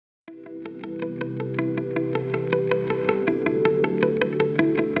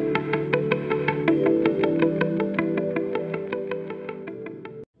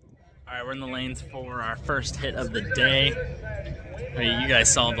our first hit of the day. You guys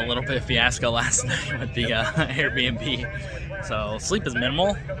saw the little bit of fiasco last night with the Airbnb. So sleep is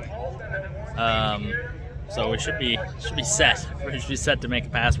minimal. So we should be set. We should be set to make a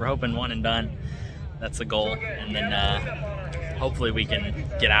pass. We're hoping one and done. That's the goal. And then hopefully we can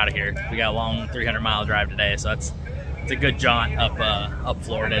get out of here. We got a long 300-mile drive today, so it's a good jaunt up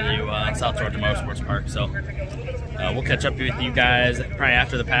Florida to South Georgia Motorsports Park. So we'll catch up with you guys probably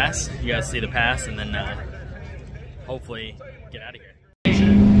after the pass. You guys see the pass, and then hopefully get out of here.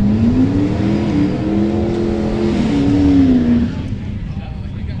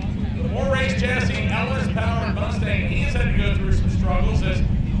 The more race chassis, Ellis powered Mustang, he's had to go through some struggles as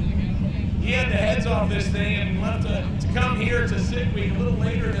he had the heads off this thing and left to come here to Sick Week a little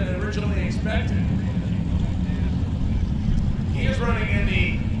later than originally expected. He is running in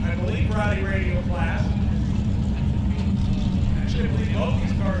the, I believe, Rowdy Radio class. Actually, I believe both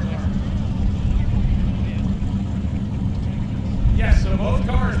these cars are. Yes, so both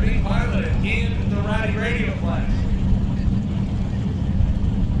cars being piloted in the Rowdy Radio class.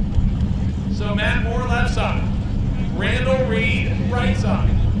 So Matt Moore left side, Randall Reed right side.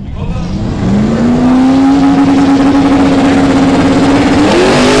 Both of them.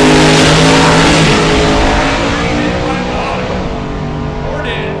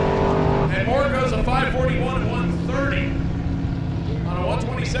 And Moore goes a 5:41 and 1:30 on a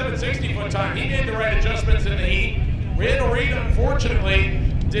 1:27 60-foot time. He made the right adjustments in the heat. Randall Reed, unfortunately,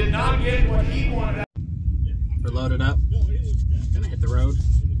 did not get what he wanted. We're loaded up. Gonna hit the road.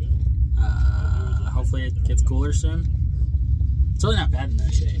 Hopefully it gets cooler soon. It's really not bad in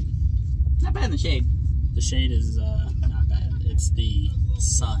the shade. Not bad in the shade. The shade is not bad. It's the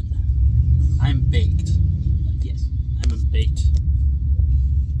sun. I'm baked. Yes, I'm a baked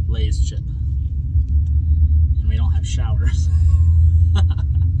Lay's chip. And we don't have showers.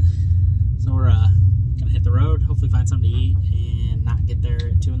 So we're gonna hit the road, hopefully find something to eat, and not get there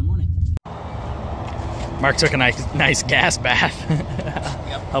at 2 in the morning. Mark took a nice gas bath.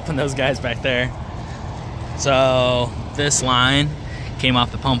 Yep. Helping those guys back there. So this line came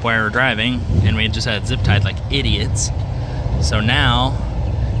off the pump while we were driving, and we just had it zip tied like idiots. So now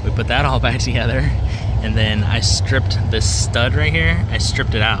we put that all back together, and then I stripped this stud right here. I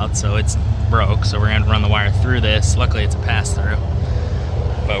stripped it out, so it's broke. So we're gonna run the wire through this. Luckily it's a pass through.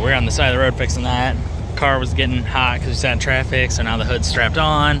 But we're on the side of the road fixing that. Car was getting hot because we sat in traffic, so now the hood's strapped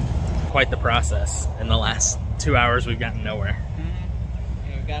on. Quite the process. In the last 2 hours, we've gotten nowhere.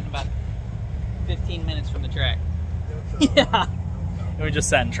 Yeah, we've gotten about 15 minutes from the track. Yeah. And we just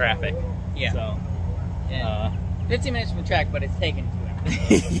sat in traffic. Yeah. So, yeah. 15 minutes from the track, but it's taken 2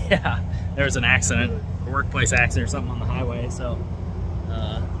 hours. Yeah. There was an accident, a workplace accident or something on the highway, so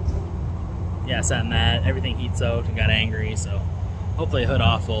yeah, sat in that. Everything heat soaked and got angry, so hopefully a hood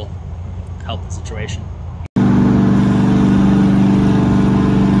off will help the situation.